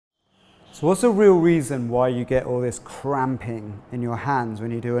So what's the real reason why you get all this cramping in your hands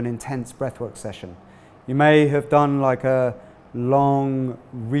when you do an intense breathwork session? You may have done like a long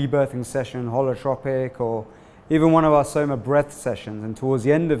rebirthing session, holotropic, or even one of our SOMA breath sessions, and towards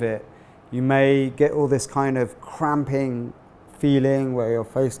the end of it, you may get all this kind of cramping feeling where your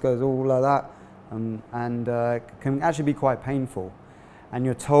face goes all like that, and can actually be quite painful. And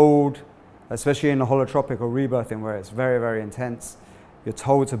you're told, especially in the holotropic or rebirthing where it's very, very intense, you're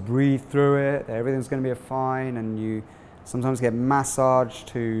told to breathe through it, that everything's going to be fine, and you sometimes get massaged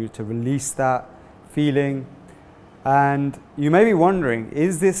to release that feeling. And you may be wondering,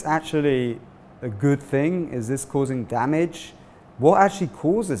 is this actually a good thing? Is this causing damage? What actually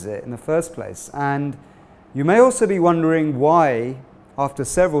causes it in the first place? And you may also be wondering why, after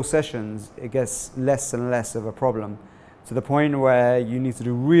several sessions, it gets less and less of a problem, to the point where you need to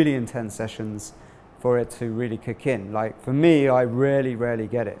do really intense sessions for it to really kick in. Like for me, I rarely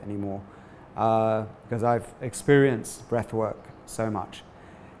get it anymore because I've experienced breath work so much.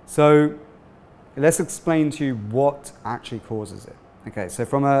 So let's explain to you what actually causes it. Okay, so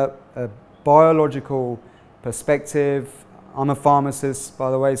from a biological perspective, I'm a pharmacist, by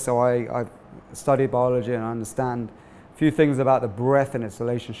the way, so I've studied biology and I understand a few things about the breath and its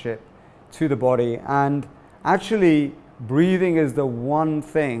relationship to the body. And actually, breathing is the one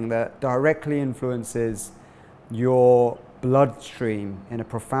thing that directly influences your bloodstream in a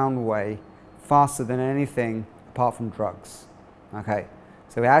profound way, faster than anything apart from drugs. Okay,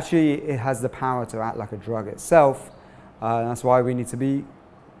 so it has the power to act like a drug itself. That's why we need to be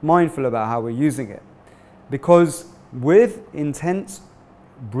mindful about how we're using it. Because with intense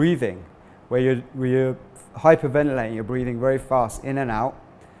breathing, where you're hyperventilating, you're breathing very fast in and out,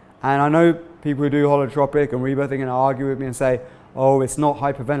 and I know people who do holotropic and rebirthing and argue with me and say, oh, it's not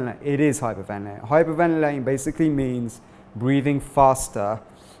hyperventilating. It is hyperventilating. Hyperventilating basically means breathing faster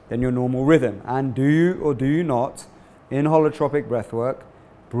than your normal rhythm. And do you or do you not, in holotropic breathwork,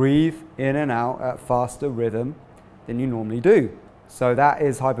 breathe in and out at faster rhythm than you normally do? So that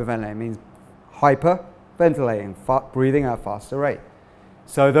is hyperventilating. It means hyperventilating, breathing at a faster rate.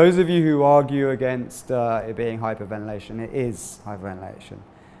 So those of you who argue against it being hyperventilation, it is hyperventilation.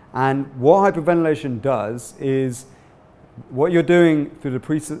 And what hyperventilation does is, what you're doing through the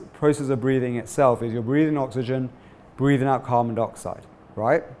process of breathing itself is you're breathing oxygen, breathing out carbon dioxide,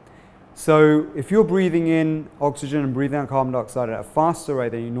 right? So if you're breathing in oxygen and breathing out carbon dioxide at a faster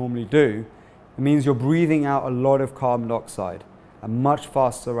rate than you normally do, it means you're breathing out a lot of carbon dioxide at a much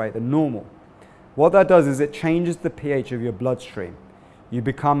faster rate than normal. What that does is it changes the pH of your bloodstream. You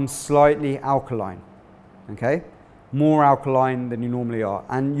become slightly alkaline, okay? More alkaline than you normally are.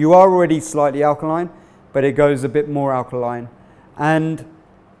 And you are already slightly alkaline, but it goes a bit more alkaline. And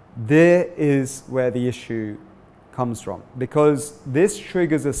there is where the issue comes from, because this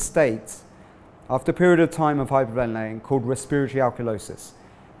triggers a state after a period of time of hyperventilating called respiratory alkalosis.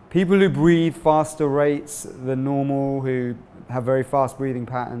 People who breathe faster rates than normal, who have very fast breathing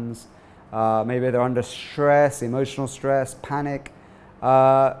patterns, maybe they're under stress, emotional stress, panic,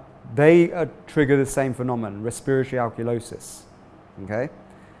 they trigger the same phenomenon, respiratory alkalosis, okay?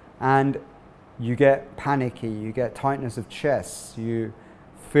 And you get panicky, you get tightness of chest, you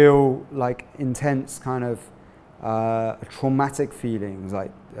feel like intense kind of traumatic feelings,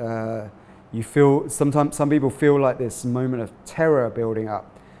 like you feel, sometimes some people feel like this moment of terror building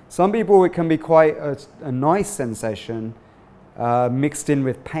up. Some people, it can be quite a nice sensation mixed in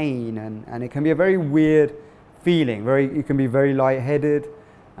with pain, and it can be a very weird feeling. You can be very lightheaded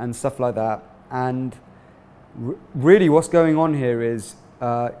and stuff like that. And really what's going on here is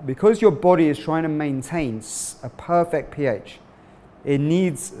because your body is trying to maintain a perfect pH, it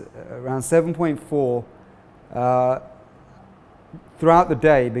needs around 7.4 throughout the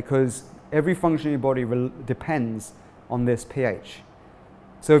day, because every function in your body depends on this pH.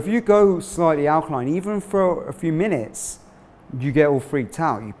 So if you go slightly alkaline, even for a few minutes, you get all freaked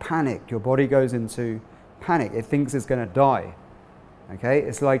out, you panic, your body goes into panic, it thinks it's going to die. Okay,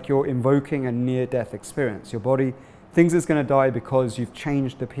 it's like you're invoking a near-death experience. Your body thinks it's going to die because you've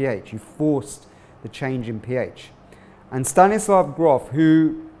changed the pH, you've forced the change in pH. And Stanislav Grof,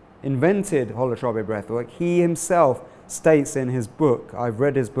 who invented holotropic breathwork, he himself states in his book, I've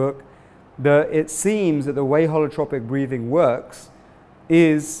read his book, that it seems that the way holotropic breathing works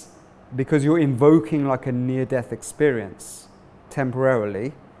is because you're invoking like a near-death experience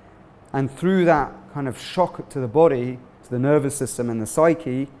temporarily, and through that kind of shock to the body, to the nervous system and the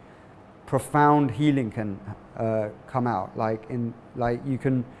psyche, profound healing can come out. Like you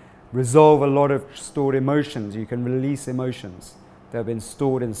can resolve a lot of stored emotions, you can release emotions that have been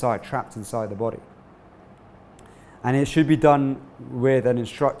stored inside, trapped inside the body. And it should be done with an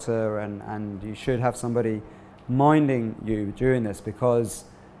instructor, and you should have somebody minding you during this, because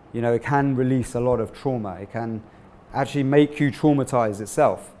it can release a lot of trauma. It can actually make you traumatize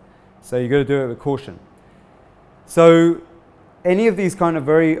itself. So you've got to do it with caution. So any of these kind of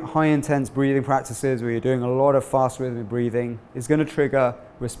very high intense breathing practices where you're doing a lot of fast rhythmic breathing is going to trigger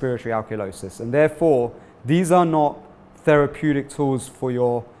respiratory alkalosis. And therefore, these are not therapeutic tools for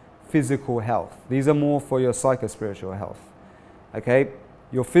your physical health. These are more for your psychospiritual health. Okay?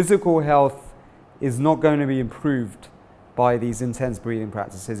 Your physical health is not going to be improved by these intense breathing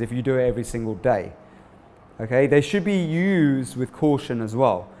practices if you do it every single day. Okay? They should be used with caution as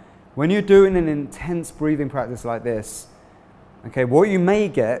well. When you're doing an intense breathing practice like this, okay, what you may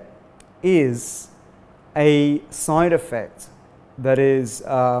get is a side effect that is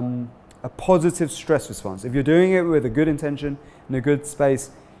a positive stress response. If you're doing it with a good intention, in a good space,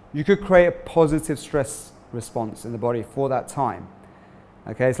 you could create a positive stress response in the body for that time.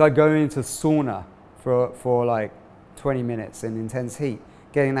 Okay, it's like going into sauna for like 20 minutes in intense heat,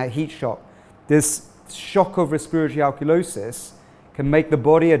 getting that heat shock. This shock of respiratory alkalosis can make the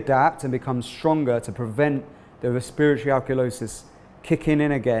body adapt and become stronger to prevent the respiratory alkalosis kicking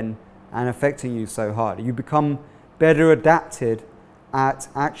in again and affecting you so hard. You become better adapted at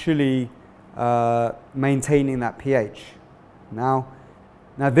actually maintaining that pH. Now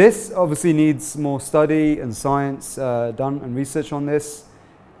this obviously needs more study and science done and research on this.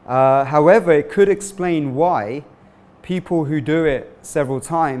 However, it could explain why people who do it several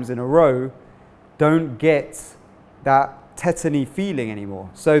times in a row don't get that tetany feeling anymore.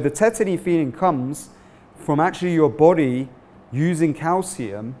 So the tetany feeling comes from actually your body using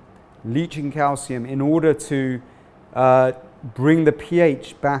calcium, leaching calcium in order to bring the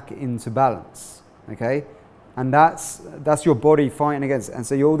pH back into balance. Okay? And that's your body fighting against it. And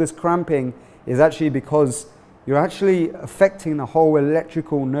so all this cramping is actually because you're actually affecting the whole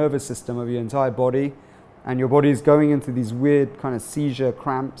electrical nervous system of your entire body, and your body is going into these weird kind of seizure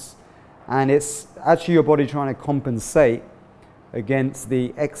cramps, and it's actually your body trying to compensate against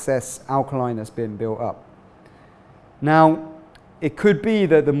the excess alkaline that's been built up. Now, it could be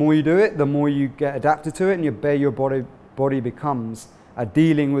that the more you do it, the more you get adapted to it, and your body becomes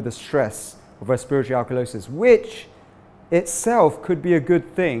dealing with the stress of respiratory alkalosis, which itself could be a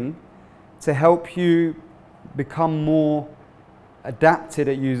good thing to help you become more adapted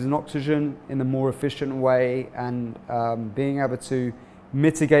at using oxygen in a more efficient way, and being able to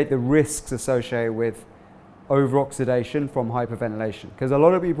mitigate the risks associated with over-oxidation from hyperventilation. Because a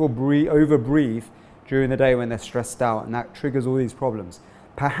lot of people over-breathe during the day when they're stressed out, and that triggers all these problems.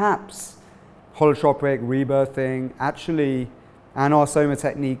 Perhaps holotropic, rebirthing, actually, and our SOMA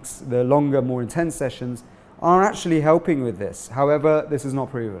techniques, the longer, more intense sessions, are actually helping with this. However, this is not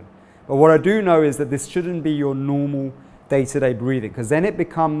proven. But what I do know is that this shouldn't be your normal day-to-day breathing, because then it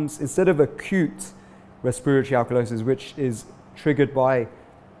becomes, instead of acute respiratory alkalosis, which is triggered by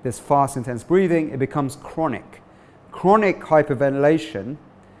this fast, intense breathing, it becomes chronic. Chronic hyperventilation,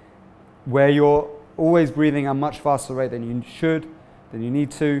 where you're always breathing at a much faster rate than you should, than you need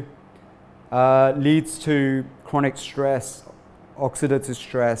to, leads to chronic stress, oxidative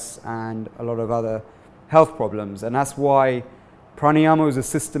stress, and a lot of other health problems. And that's why pranayama is a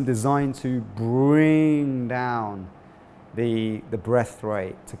system designed to bring down the breath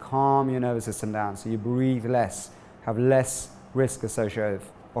rate, to calm your nervous system down, so you breathe less, have less risk associated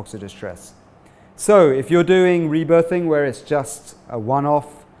with oxidative stress. So if you're doing rebirthing where it's just a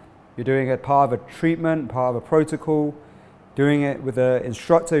one-off, you're doing it part of a treatment, part of a protocol, doing it with an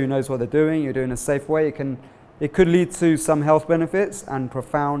instructor who knows what they're doing, you're doing it a safe way, it could lead to some health benefits and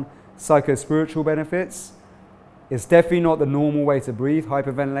profound psycho-spiritual benefits. It's definitely not the normal way to breathe.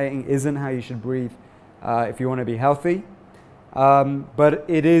 Hyperventilating isn't how you should breathe if you want to be healthy. But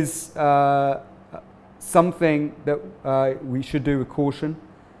it is something that we should do with caution,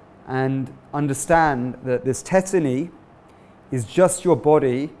 and understand that this tetany is just your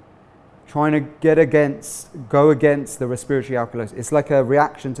body trying to go against the respiratory alkalosis. It's like a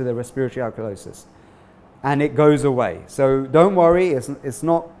reaction to the respiratory alkalosis, and it goes away. So don't worry, it's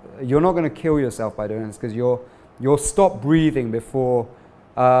not, you're not going to kill yourself by doing this, because you'll stop breathing before,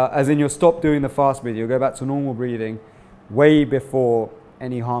 as in you'll stop doing the fast breathing, you'll go back to normal breathing way before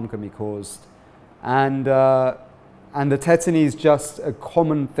any harm can be caused. And the tetany is just a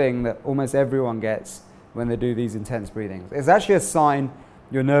common thing that almost everyone gets when they do these intense breathings. It's actually a sign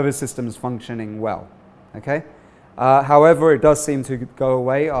your nervous system is functioning well. Okay? However, it does seem to go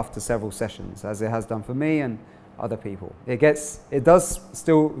away after several sessions, as it has done for me and other people. It's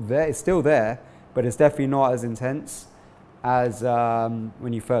still there, but it's definitely not as intense as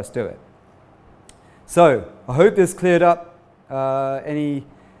when you first do it. So I hope this cleared up any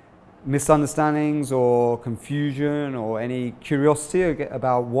misunderstandings or confusion or any curiosity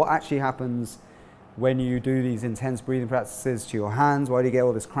about what actually happens when you do these intense breathing practices to your hands. Why do you get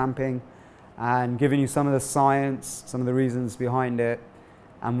all this cramping? And giving you some of the science, some of the reasons behind it,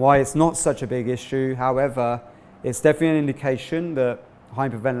 and why it's not such a big issue. However, it's definitely an indication that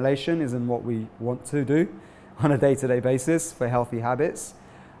hyperventilation isn't what we want to do on a day-to-day basis for healthy habits.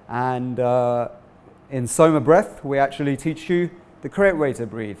 And in SOMA Breath, we actually teach you the correct way to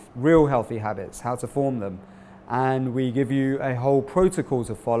breathe, real healthy habits, how to form them. And we give you a whole protocol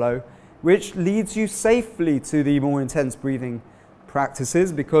to follow, which leads you safely to the more intense breathing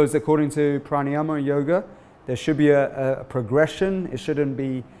practices, because according to pranayama and yoga, there should be a progression. It shouldn't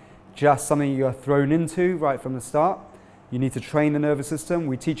be just something you're thrown into right from the start. You need to train the nervous system.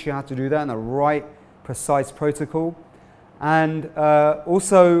 We teach you how to do that in the right, precise protocol. And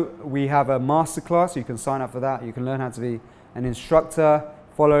also, we have a masterclass. You can sign up for that. You can learn how to be an instructor.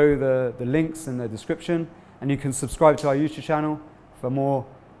 Follow the links in the description. And you can subscribe to our YouTube channel for more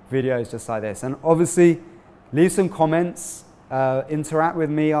videos just like this. And obviously, leave some comments. Interact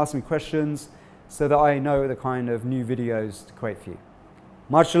with me, ask me questions, so that I know the kind of new videos to create for you.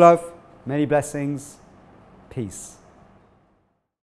 Much love, many blessings, peace.